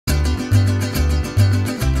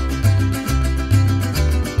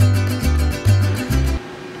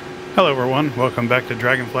Hello everyone, welcome back to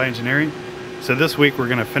Dragonfly Engineering. So this week we're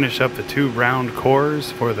going to finish up the 2 round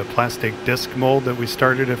cores for the plastic disc mold that we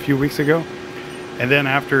started a few weeks ago. And then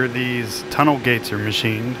after these tunnel gates are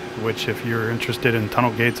machined, which if you're interested in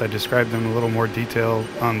tunnel gates, I described them in a little more detail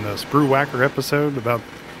on the Sprue Whacker episode about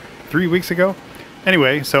 3 weeks ago.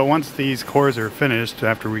 Anyway, so once these cores are finished,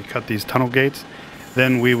 after we cut these tunnel gates,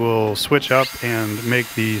 then we will switch up and make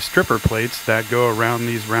the stripper plates that go around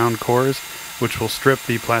these round cores, which will strip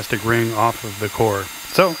the plastic ring off of the core.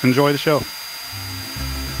 So enjoy the show.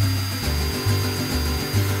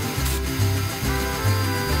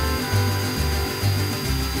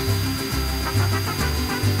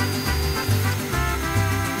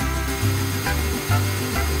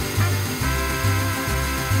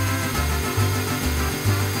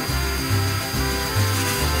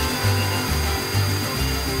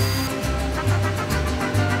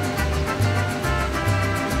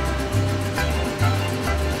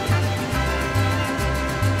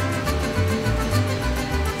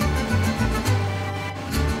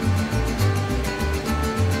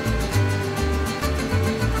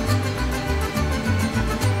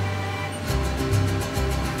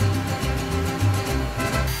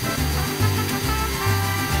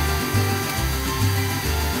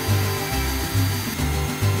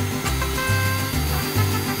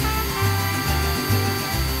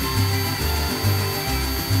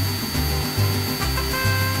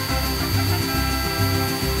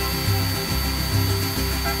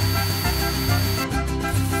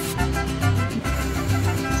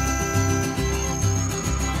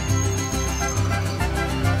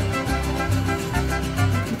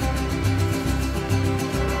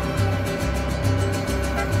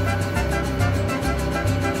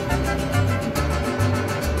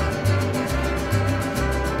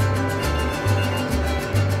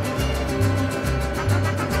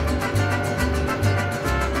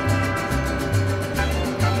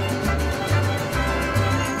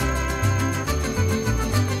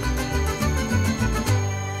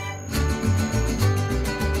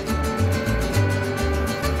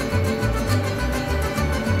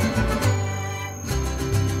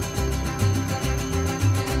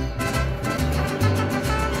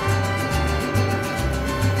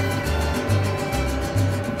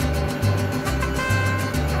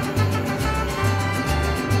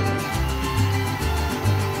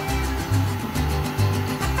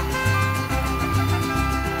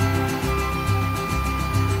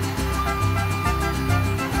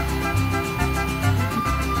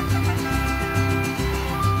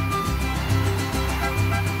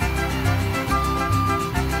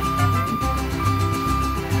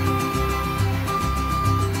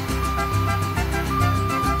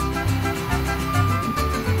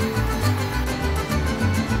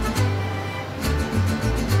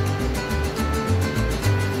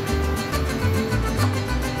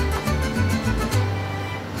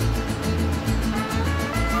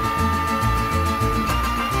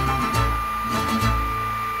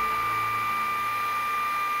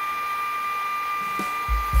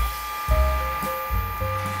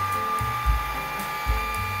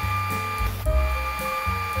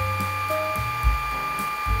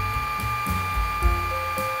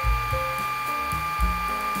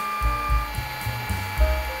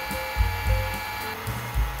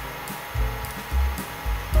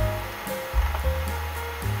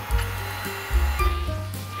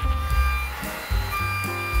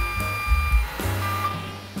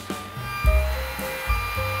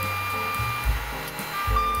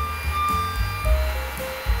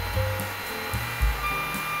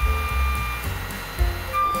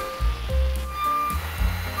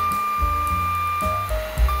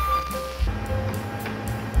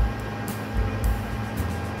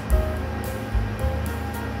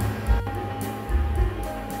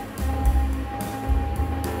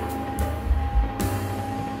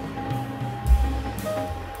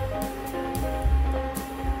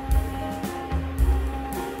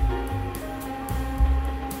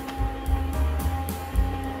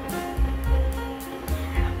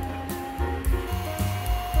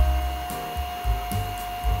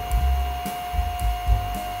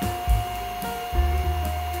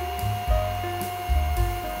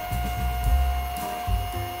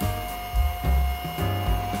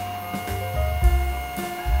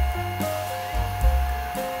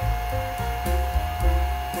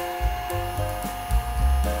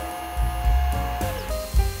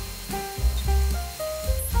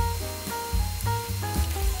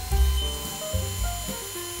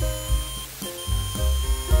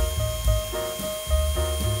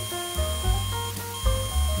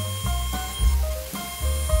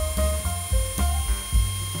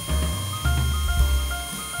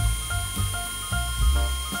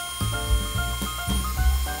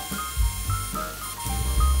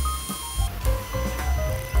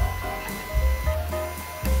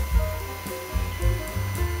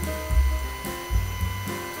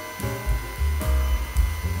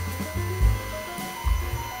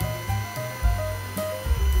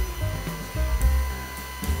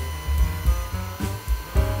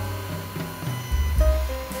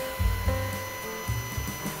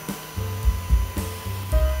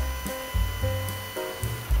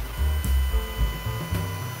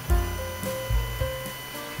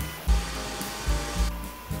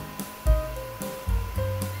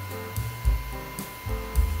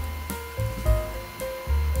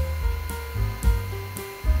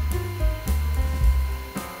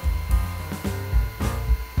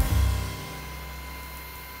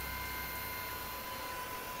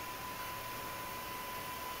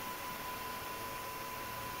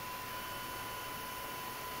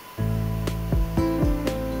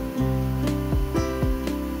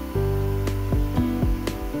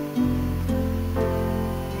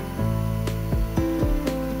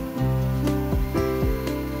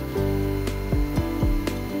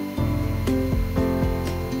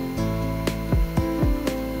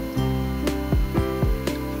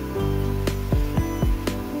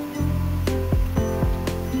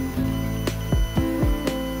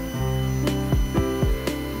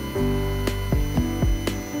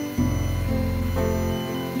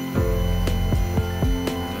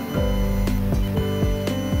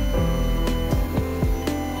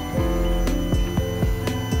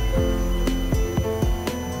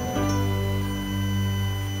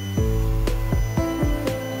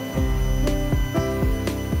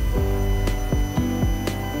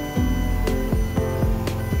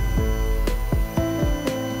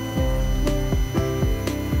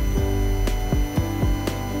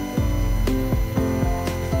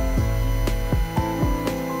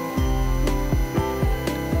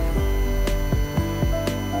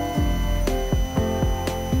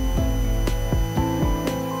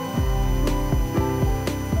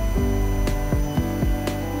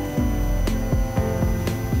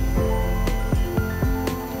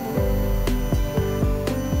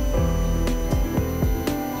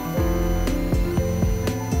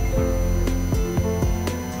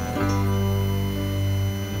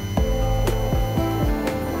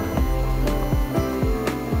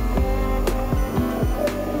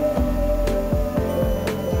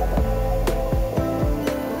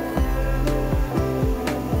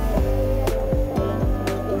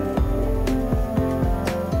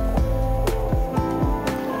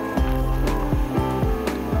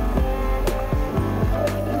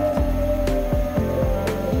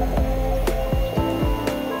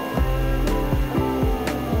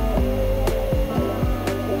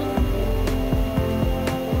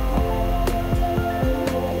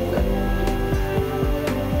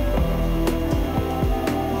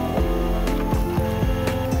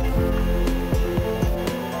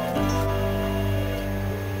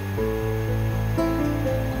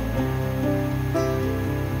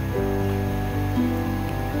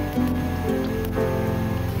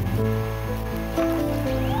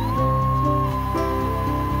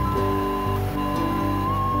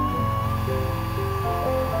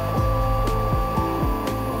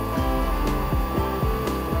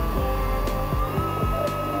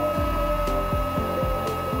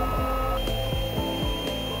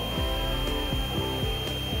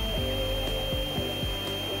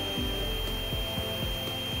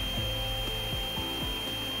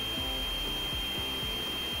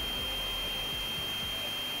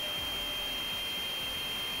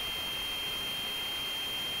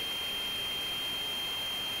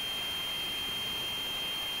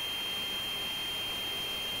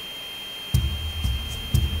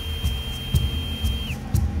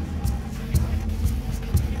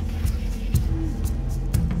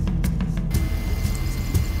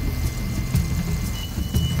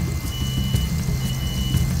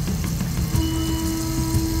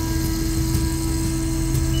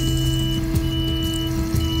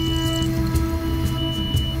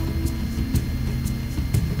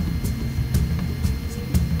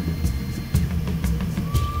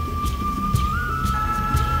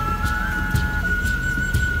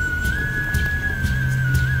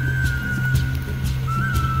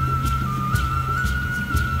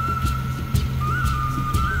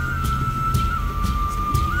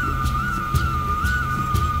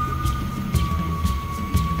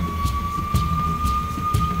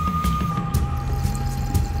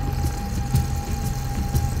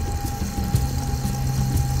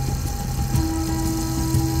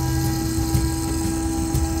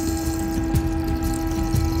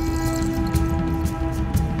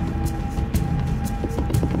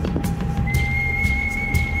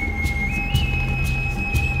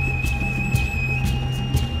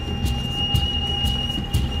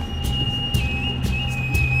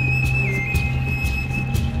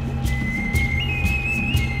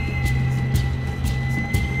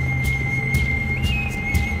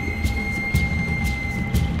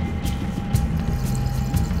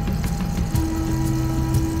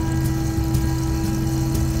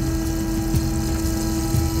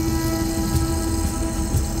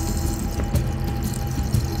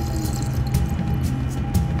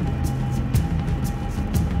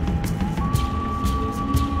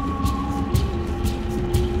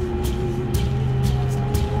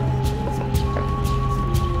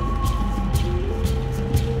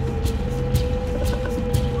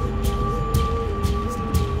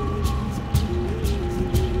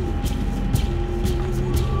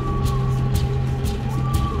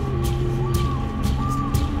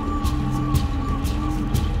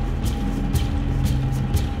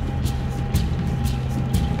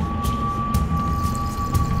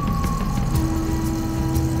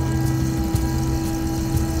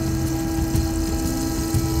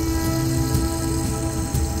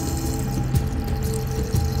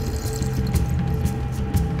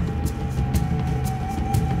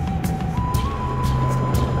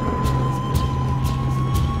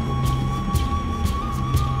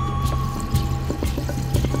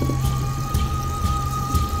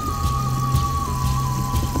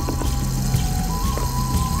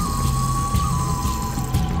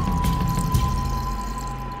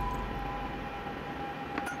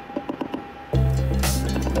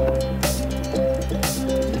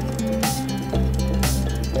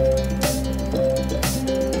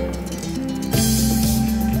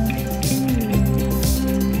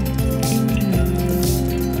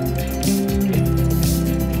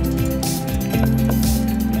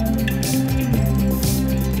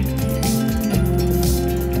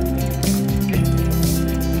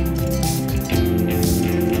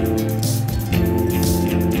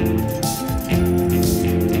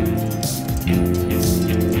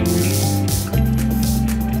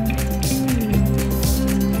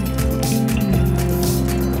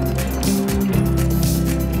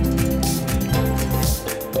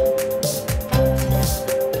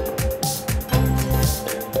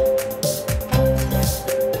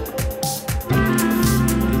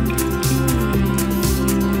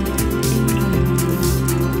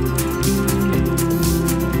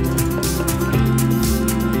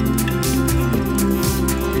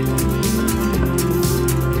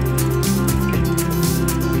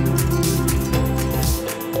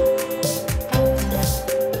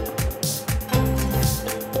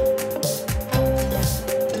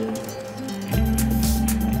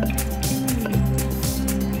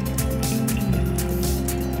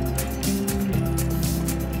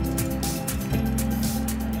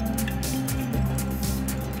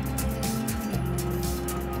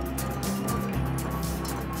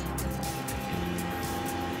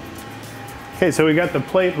 Okay, so we got the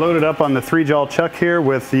plate loaded up on the 3-jaw chuck here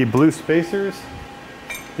with the blue spacers.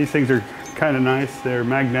 These things are kind of nice. They're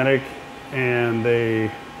magnetic and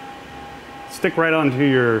they stick right onto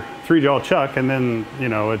your 3-jaw chuck, and then, you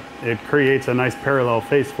know, it creates a nice parallel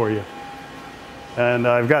face for you. And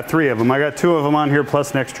I've got 3 of them. I got 2 of them on here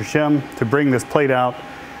plus an extra shim to bring this plate out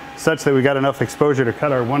such that we got enough exposure to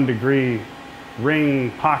cut our 1 degree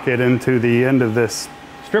ring pocket into the end of this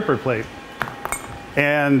stripper plate.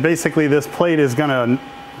 And basically this plate is going to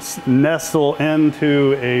nestle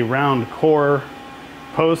into a round core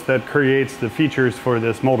post that creates the features for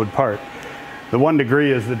this molded part. The 1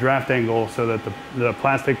 degree is the draft angle so that the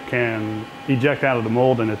plastic can eject out of the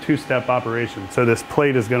mold in a 2-step operation. So this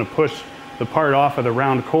plate is going to push the part off of the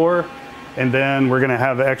round core, and then we're going to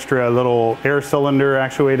have extra little air cylinder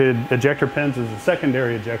actuated ejector pins as a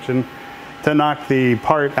secondary ejection to knock the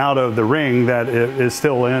part out of the ring that it is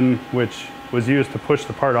still in, which was used to push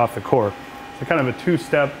the part off the core. So kind of a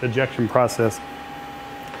 2-step ejection process.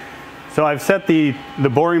 So I've set the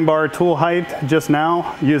boring bar tool height just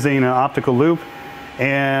now using an optical loop,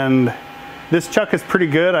 and this chuck is pretty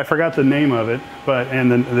good. I forgot the name of it, but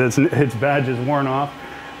its badge is worn off,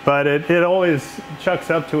 but it always chucks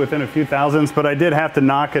up to within a few thousandths, but I did have to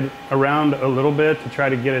knock it around a little bit to try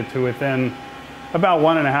to get it to within about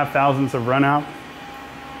 1.5 thousandths of run out,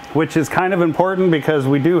 which is kind of important because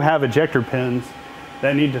we do have ejector pins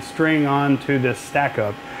that need to string onto this stack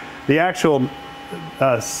up. The actual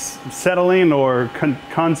settling or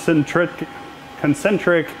concentric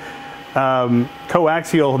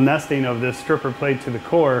coaxial nesting of this stripper plate to the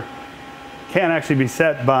core can actually be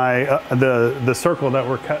set by the circle that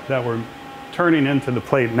we're turning into the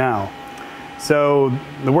plate now. So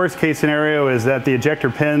the worst case scenario is that the ejector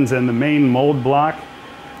pins and the main mold block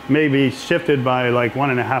may be shifted by like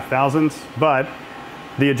 1.5 thousandths, but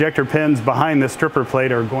the ejector pins behind the stripper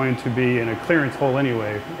plate are going to be in a clearance hole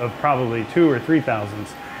anyway of probably 2 or 3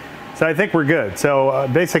 thousandths. So I think we're good. So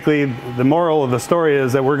basically the moral of the story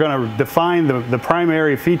is that we're going to define the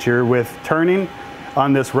primary feature with turning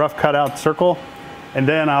on this rough cutout circle, and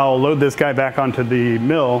then I'll load this guy back onto the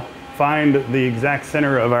mill, find the exact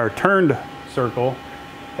center of our turned circle,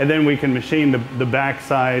 and then we can machine the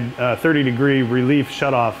backside 30-degree relief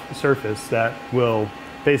shutoff surface that will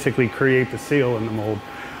basically create the seal in the mold.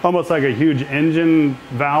 Almost like a huge engine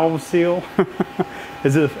valve seal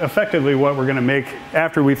is effectively what we're going to make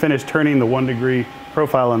after we finish turning the 1 degree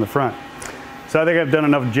profile on the front. So I think I've done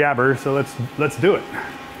enough jabber, so let's do it.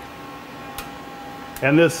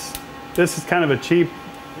 And this is kind of a cheap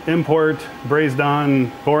import brazed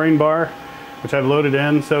on boring bar, which I've loaded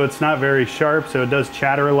in, so it's not very sharp, so it does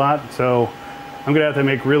chatter a lot, so I'm gonna have to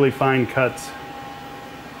make really fine cuts.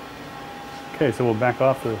 Okay, so we'll back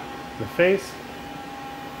off the face.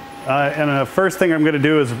 And the first thing I'm gonna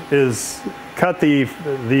do is cut the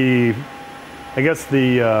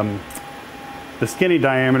skinny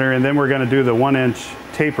diameter, and then we're gonna do the 1-inch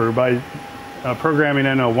taper by programming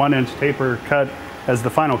in a 1-inch taper cut as the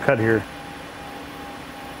final cut here.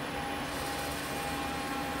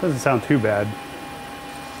 Doesn't sound too bad.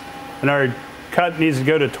 And our cut needs to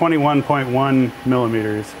go to 21.1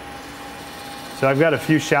 millimeters. So I've got a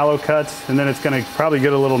few shallow cuts, and then it's going to probably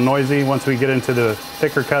get a little noisy once we get into the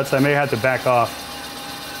thicker cuts. I may have to back off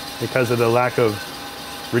because of the lack of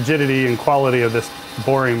rigidity and quality of this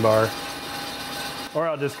boring bar. Or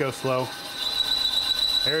I'll just go slow.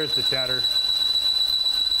 There's the chatter.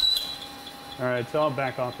 All right, so I'll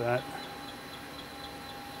back off that.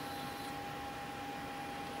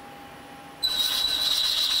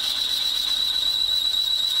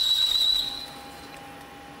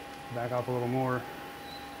 Back off a little more.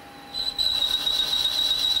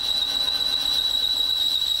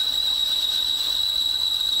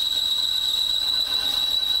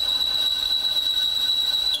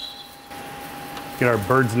 Get our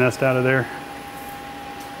bird's nest out of there.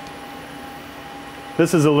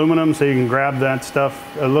 This is aluminum, so you can grab that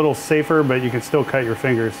stuff a little safer, but you can still cut your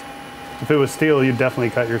fingers. If it was steel, you'd definitely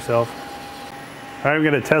cut yourself. All right, I'm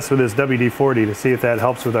gonna test with this WD-40 to see if that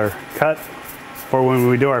helps with our cut, or when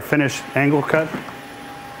we do our finished angle cut.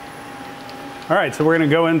 All right, so we're gonna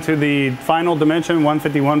go into the final dimension,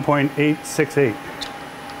 151.868.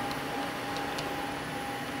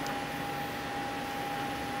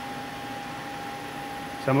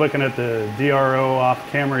 So I'm looking at the DRO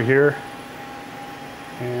off camera here,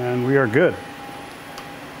 and we are good.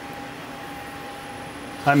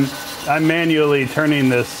 I'm manually turning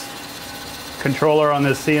this controller on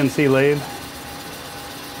this CNC lathe.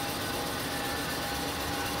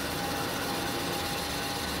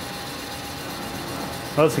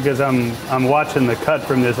 Mostly because I'm watching the cut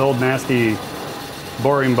from this old nasty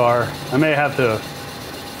boring bar. I may have to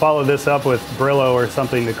follow this up with Brillo or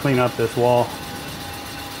something to clean up this wall.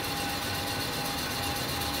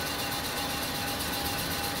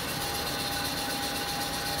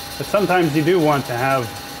 But sometimes you do want to have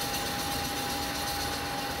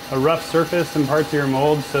a rough surface in parts of your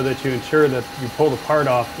mold so that you ensure that you pull the part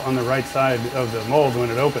off on the right side of the mold when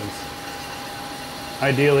it opens.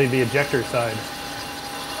 Ideally the ejector side.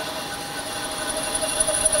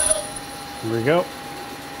 Here we go.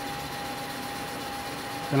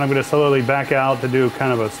 Then I'm going to slowly back out to do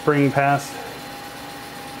kind of a spring pass.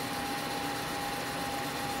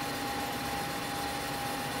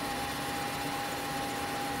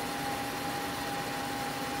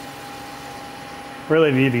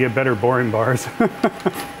 Really need to get better boring bars.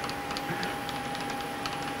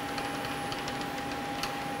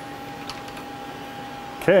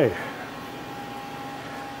 Okay.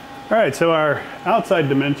 All right, so our outside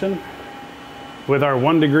dimension with our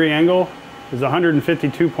 1 degree angle is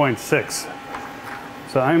 152.6.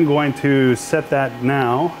 So I'm going to set that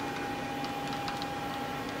now.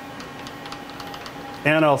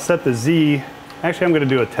 And I'll set the Z. Actually, I'm going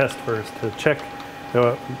to do a test first to check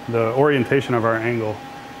the orientation of our angle.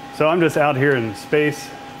 So I'm just out here in space.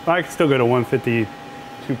 I can still go to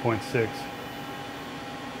 152.6.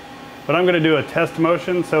 But I'm going to do a test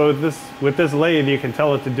motion. So with this lathe, you can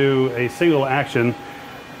tell it to do a single action.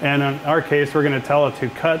 And in our case, we're going to tell it to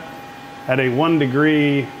cut at a 1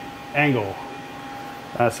 degree angle.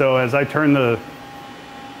 So as I turn the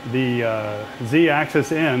Z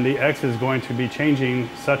axis in, the X is going to be changing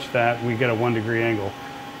such that we get a 1 degree angle.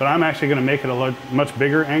 But I'm actually going to make it a much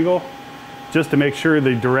bigger angle just to make sure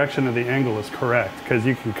the direction of the angle is correct, because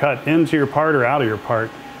you can cut into your part or out of your part.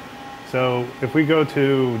 So if we go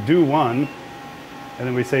to do 1 and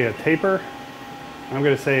then we say a taper, I'm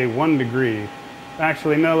going to say 1 degree.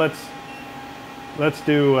 Actually, no, let's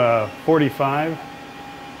do 45.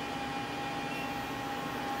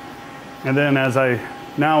 And then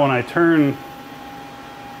now when I turn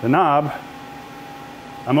the knob,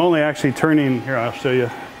 I'm only actually turning, here I'll show you.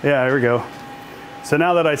 Yeah, here we go. So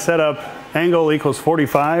now that I set up angle equals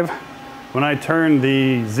 45, when I turn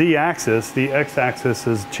the Z axis, the X axis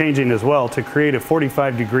is changing as well to create a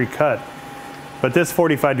 45 degree cut. But this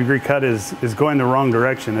 45 degree cut is going the wrong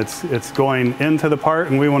direction. It's going into the part,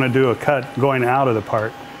 and we want to do a cut going out of the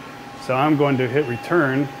part. So I'm going to hit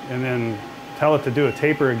return and then tell it to do a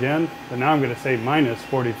taper again. But now I'm going to say minus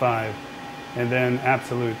 45 and then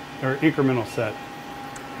absolute or incremental set.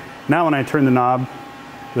 Now when I turn the knob,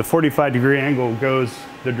 the 45 degree angle goes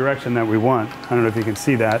the direction that we want. I don't know if you can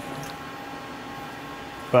see that.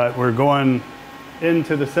 But we're going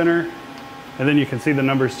into the center, and then you can see the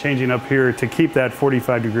numbers changing up here to keep that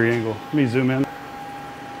 45 degree angle. Let me zoom in.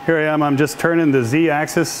 Here I am, I'm just turning the Z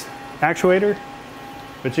axis actuator,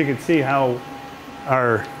 but you can see how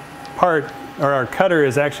our part, or our cutter,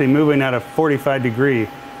 is actually moving at a 45 degree,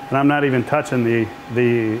 and I'm not even touching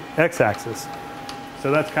the X axis.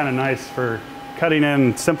 So that's kind of nice for cutting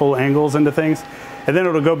in simple angles into things. And then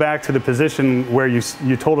it'll go back to the position where you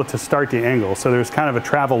told it to start the angle. So there's kind of a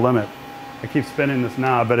travel limit. I keep spinning this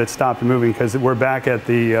knob, but it stopped moving because we're back at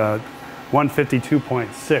the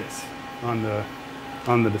 152.6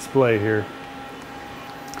 on the display here.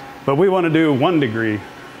 But we want to do 1 degree.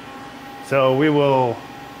 So we will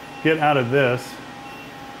get out of this,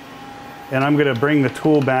 and I'm going to bring the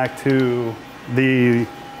tool back to the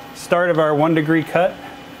start of our 1 degree cut,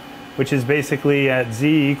 which is basically at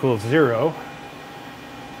Z equals 0.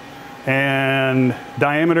 And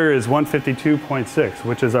diameter is 152.6,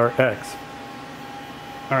 which is our X.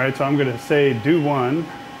 All right, so I'm going to say do 1,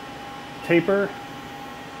 taper,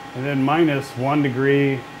 and then minus 1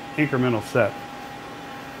 degree incremental set.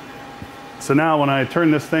 So now when I turn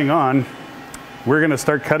this thing on, we're going to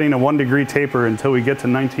start cutting a 1 degree taper until we get to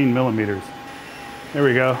 19 millimeters. There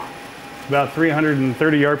we go. About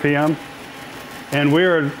 330 RPM. And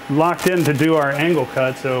we're locked in to do our angle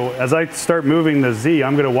cut. So as I start moving the Z,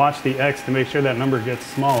 I'm going to watch the X to make sure that number gets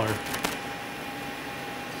smaller.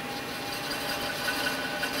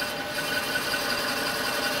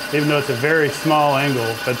 Even though it's a very small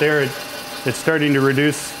angle, but there it's starting to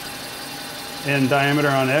reduce in diameter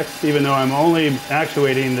on X, even though I'm only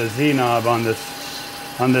actuating the Z knob on this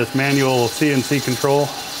manual CNC control.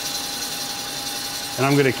 And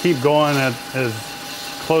I'm going to keep going at as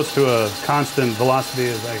close to a constant velocity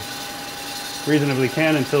as I reasonably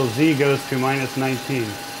can until Z goes to minus 19.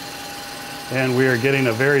 And we are getting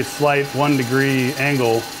a very slight 1 degree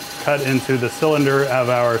angle cut into the cylinder of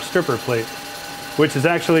our stripper plate, which is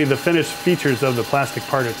actually the finished features of the plastic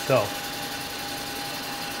part itself.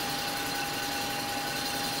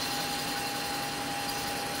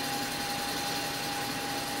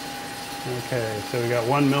 Okay, so we got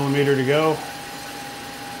 1 millimeter to go.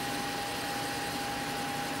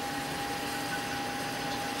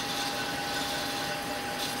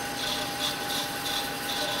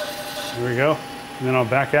 There we go. And then I'll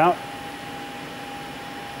back out.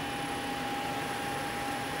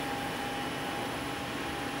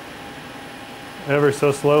 Ever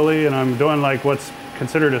so slowly, and I'm doing like what's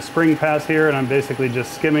considered a spring pass here, and I'm basically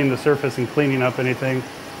just skimming the surface and cleaning up anything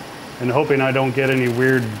and hoping I don't get any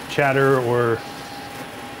weird chatter or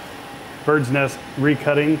bird's nest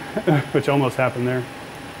recutting, which almost happened there.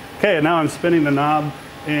 Okay, and now I'm spinning the knob,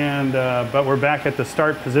 and but we're back at the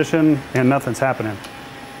start position and nothing's happening.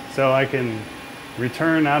 So I can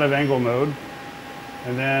return out of angle mode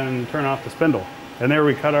and then turn off the spindle. And there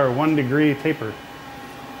we cut our 1 degree taper.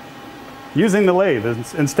 Using the lathe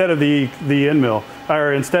instead of the end mill,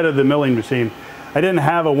 or instead of the milling machine. I didn't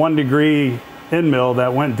have a 1 degree end mill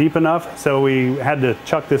that went deep enough, so we had to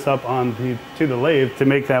chuck this up on to the lathe to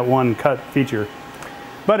make that one cut feature.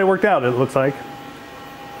 But it worked out, it looks like.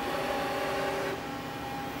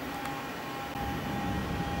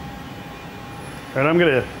 All right, I'm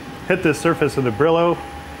gonna hit this surface with the Brillo,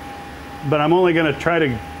 but I'm only gonna try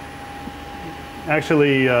to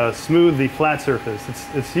actually smooth the flat surface.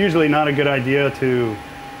 It's usually not a good idea to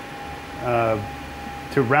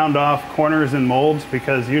round off corners and molds,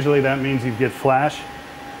 because usually that means you get flash.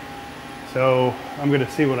 So I'm going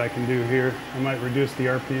to see what I can do here. I might reduce the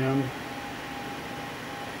RPM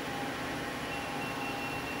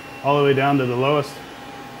all the way down to the lowest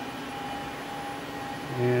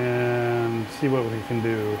and see what we can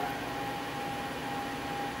do.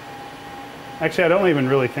 Actually, I don't even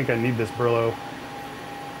really think I need this Brillo.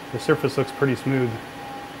 The surface looks pretty smooth.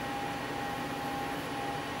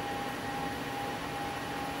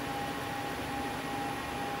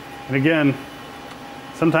 And again,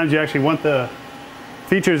 sometimes you actually want the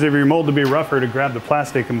features of your mold to be rougher to grab the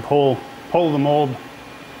plastic and pull the mold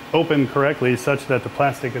open correctly such that the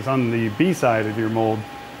plastic is on the B side of your mold.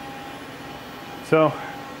 So,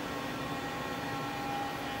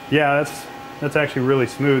 yeah, that's actually really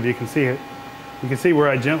smooth. You can see it. You can see where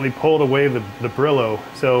I gently pulled away the Brillo.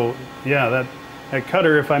 So yeah, that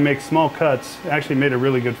cutter, if I make small cuts, actually made a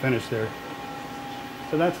really good finish there.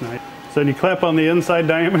 So that's nice. So when you clap on the inside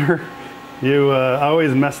diameter, I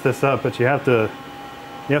always mess this up, but you have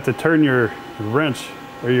to turn your wrench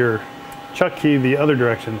or your chuck key the other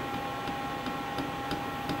direction.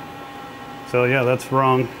 So yeah, that's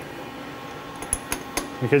wrong,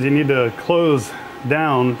 because you need to close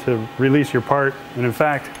down to release your part. And in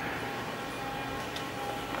fact,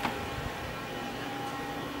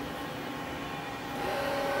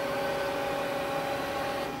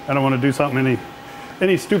 I don't want to do something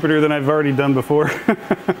any stupider than I've already done before.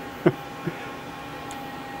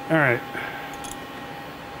 All right,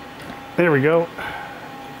 there we go.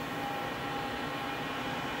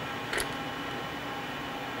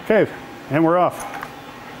 Okay, and we're off.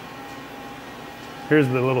 Here's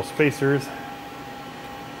the little spacers.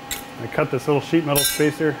 I cut this little sheet metal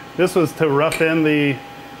spacer. This was to rough in the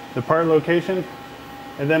part location,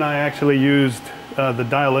 and then I actually used the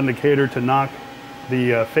dial indicator to knock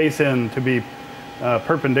the face in to be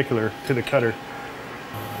perpendicular to the cutter.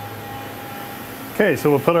 Okay,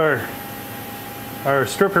 so we'll put our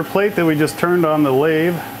stripper plate that we just turned on the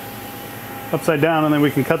lathe upside down, and then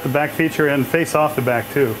we can cut the back feature and face off the back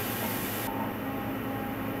too.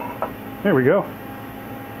 There we go.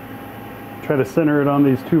 Try to center it on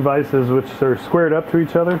these two vices, which are squared up to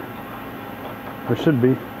each other. Or should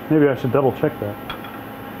be. Maybe I should double check that.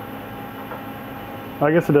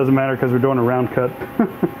 I guess it doesn't matter because we're doing a round cut.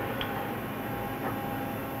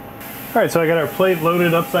 All right, so I got our plate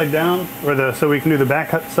loaded upside down, so we can do the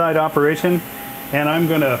back side operation. And I'm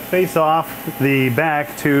gonna face off the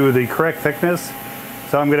back to the correct thickness.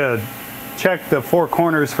 So I'm gonna check the four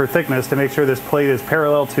corners for thickness to make sure this plate is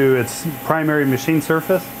parallel to its primary machine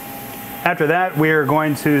surface. After that, we are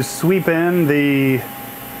going to sweep in the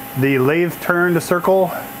lathe turned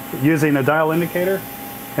circle using a dial indicator.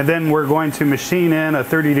 And then we're going to machine in a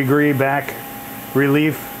 30-degree back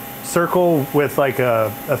relief circle with like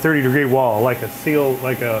a 30-degree wall, like a seal,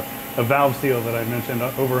 like a valve seal that I mentioned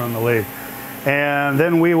over on the lathe. And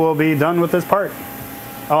then we will be done with this part.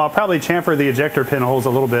 I'll probably chamfer the ejector pin holes a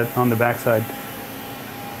little bit on the backside.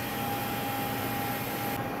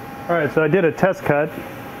 All right, so I did a test cut,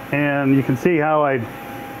 and you can see how I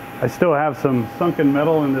still have some sunken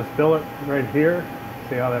metal in this billet right here.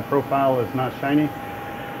 See how that profile is not shiny?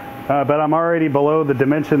 But I'm already below the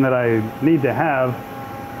dimension that I need to have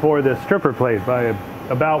for this stripper plate by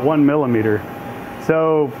about 1 millimeter.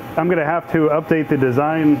 So I'm going to have to update the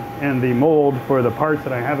design and the mold for the parts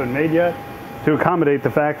that I haven't made yet to accommodate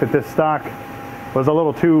the fact that this stock was a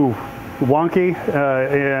little too wonky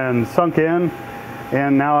and sunk in,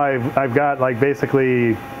 and now I've got like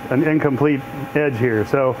basically an incomplete edge here.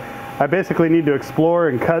 So I basically need to explore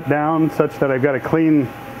and cut down such that I've got a clean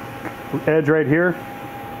edge right here,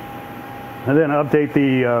 and then update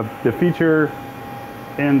the feature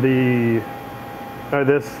and the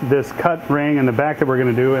this cut ring in the back that we're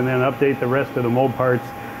going to do, and then update the rest of the mold parts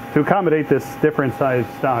to accommodate this different size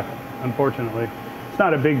stock. Unfortunately, it's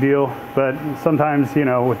not a big deal, but sometimes, you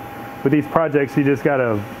know, with these projects, you just got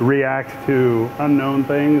to react to unknown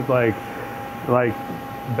things like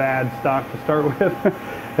bad stock to start with.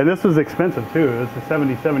 And this was expensive too. This is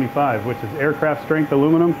 7075, which is aircraft strength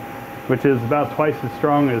aluminum, which is about twice as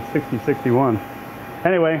strong as 6061.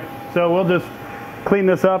 Anyway, so we'll just clean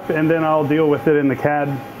this up, and then I'll deal with it in the CAD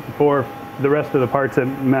for the rest of the parts that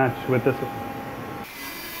match with this one.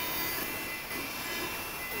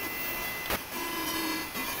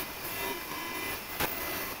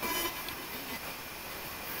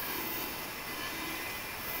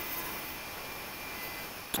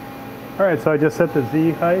 All right, so I just set the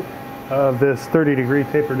Z height of this 30-degree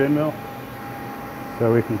tapered end mill.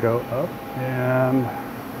 So we can go up and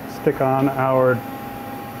stick on our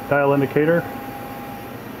dial indicator.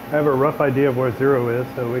 I have a rough idea of where 0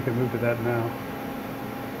 is, so we can move to that now.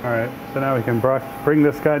 All right, so now we can bring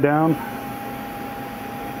this guy down.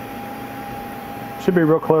 Should be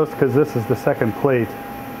real close because this is the second plate.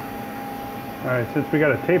 All right, since we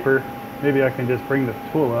got a taper, maybe I can just bring the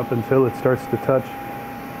tool up until it starts to touch.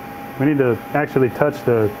 We need to actually touch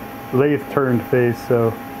the lathe turned face,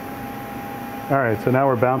 so. All right, so now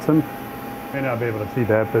we're bouncing. May not be able to see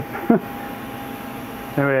that, but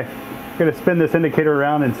anyway, I'm gonna spin this indicator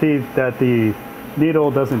around and see that the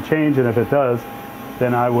needle doesn't change, and if it does,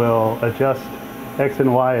 then I will adjust X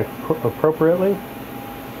and Y appropriately.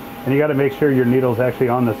 And you gotta make sure your needle's actually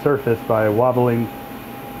on the surface by wobbling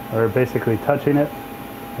or basically touching it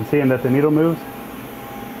and seeing that the needle moves.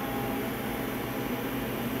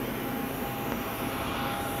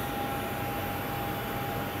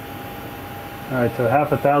 All right, so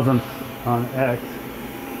 1/2 thousandth on X.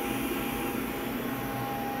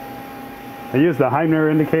 I use the Heimner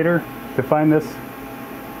indicator to find this,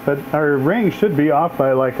 but our ring should be off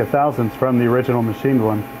by like 1/1000th from the original machined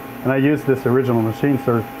one. And I used this original machine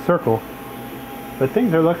circle, but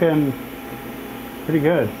things are looking pretty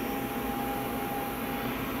good.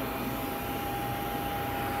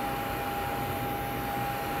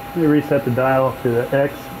 Let me reset the dial to the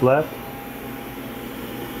X left.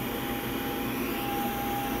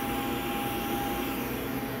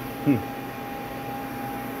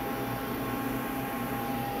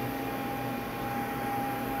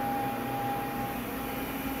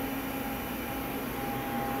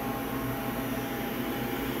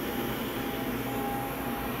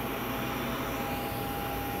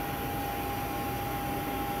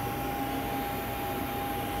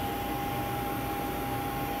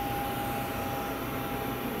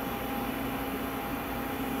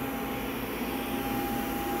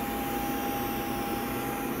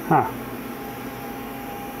 Huh. I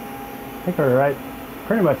think we're right,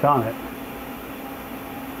 pretty much on it.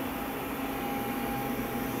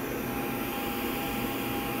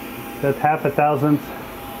 That's 1/2 thousandth.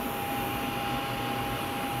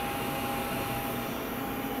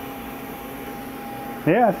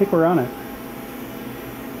 Yeah, I think we're on it.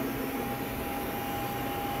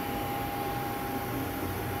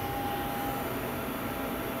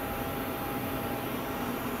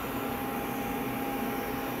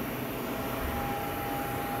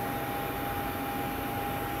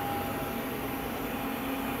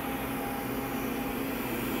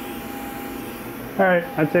 All right,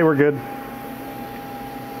 I'd say we're good.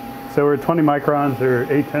 So we're 20 microns, or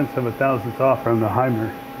 0.8 of a thousandth off from the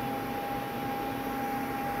Heimner.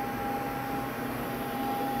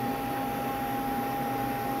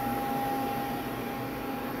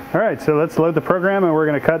 All right, so let's load the program, and we're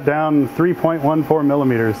going to cut down 3.14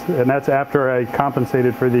 millimeters, and that's after I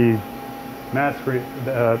compensated for the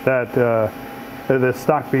the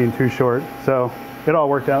stock being too short. So it all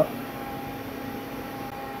worked out.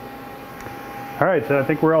 All right, so I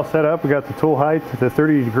think we're all set up. We got the tool height, the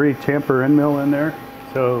 30-degree chamfer end mill in there.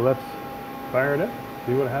 So let's fire it up,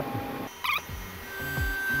 see what happens.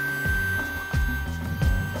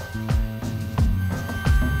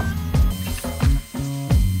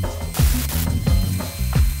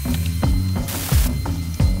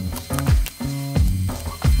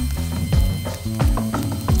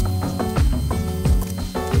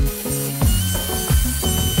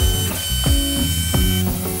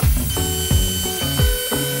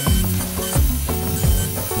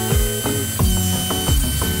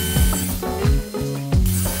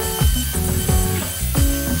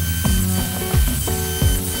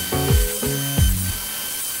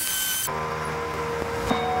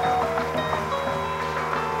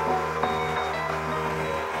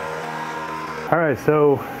 right,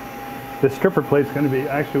 so the stripper plate is going to be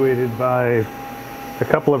actuated by a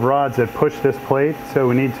couple of rods that push this plate. So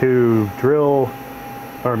we need to drill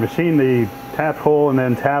or machine the tap hole and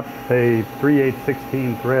then tap a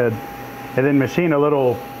 3/8/16 thread, and then machine a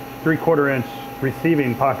little 3/4 inch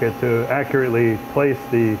receiving pocket to accurately place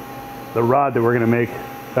the rod that we're going to make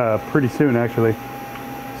pretty soon, actually,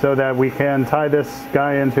 so that we can tie this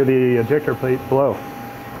guy into the ejector plate below.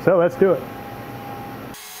 So let's do it.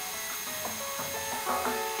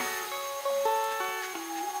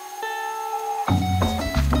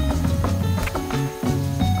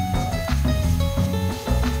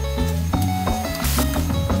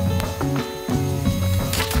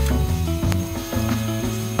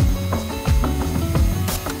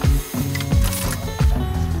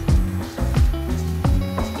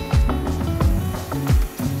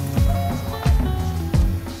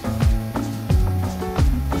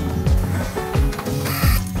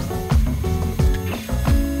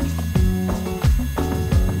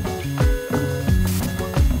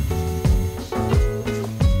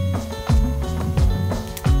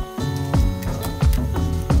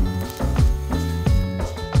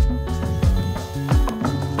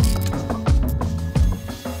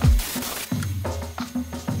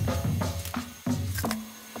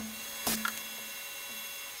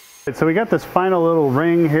 So we got this final little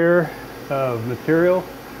ring here of material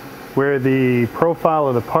where the profile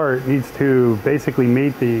of the part needs to basically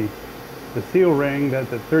meet the seal ring, that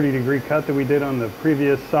the 30-degree cut that we did on the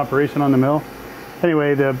previous operation on the mill.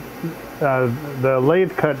 Anyway, the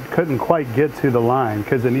lathe cut couldn't quite get to the line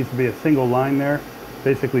because it needs to be a single line there,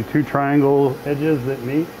 basically two triangle edges that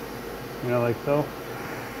meet, you know, like so.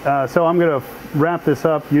 So I'm going to wrap this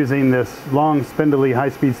up using this long spindly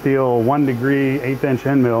high-speed steel 1-degree 1/8 inch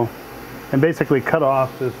end mill, and basically cut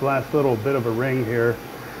off this last little bit of a ring here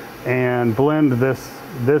and blend this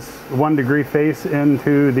 1-degree face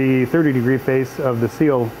into the 30-degree face of the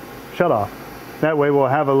seal shutoff. That way we'll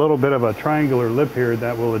have a little bit of a triangular lip here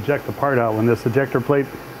that will eject the part out when this ejector plate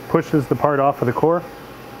pushes the part off of the core.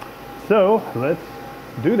 So let's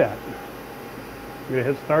do that. I'm going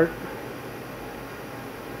to hit start.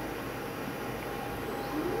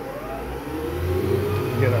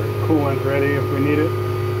 Get our coolant ready if we need it.